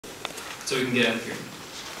so we can get out of here.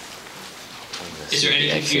 Is there any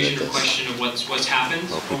confusion or question of what's happened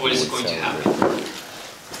or what is going to happen?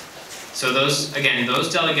 So those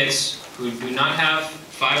delegates who do not have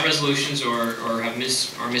 5 resolutions or are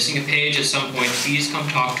missing a page at some point, please come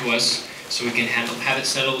talk to us so we can have it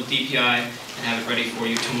settled with DPI and have it ready for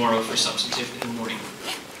you tomorrow for substantive in the morning.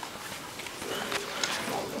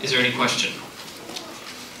 Is there any question?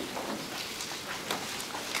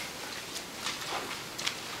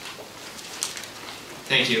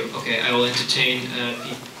 Thank you. Okay, I will entertain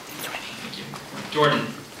thank you. Jordan.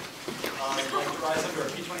 I'd like to rise under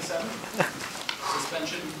P27,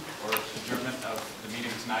 suspension or adjournment of the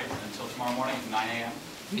meeting tonight until tomorrow morning at 9 a.m.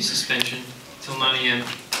 Suspension till 9 a.m.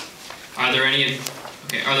 Are there any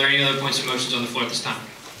other points of motions on the floor at this time?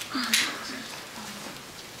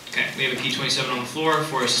 Okay, we have a P27 on the floor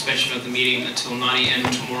for a suspension of the meeting until 9 a.m.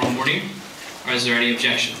 tomorrow morning. Or is there any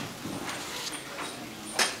objection?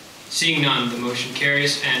 Seeing none, the motion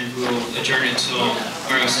carries, and we will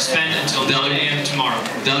suspend until 9 a.m. tomorrow.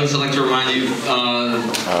 Delegates, I'd like to remind you,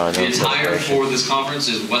 the attire for this conference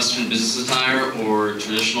is Western business attire or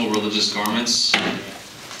traditional religious garments.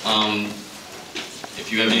 If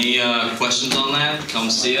you have any questions on that, come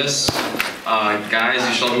see us. Guys,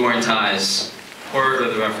 you should all be wearing ties. Or for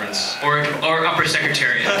the reference. Or upper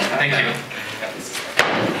secretariat. Thank you.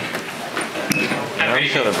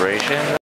 Celebration.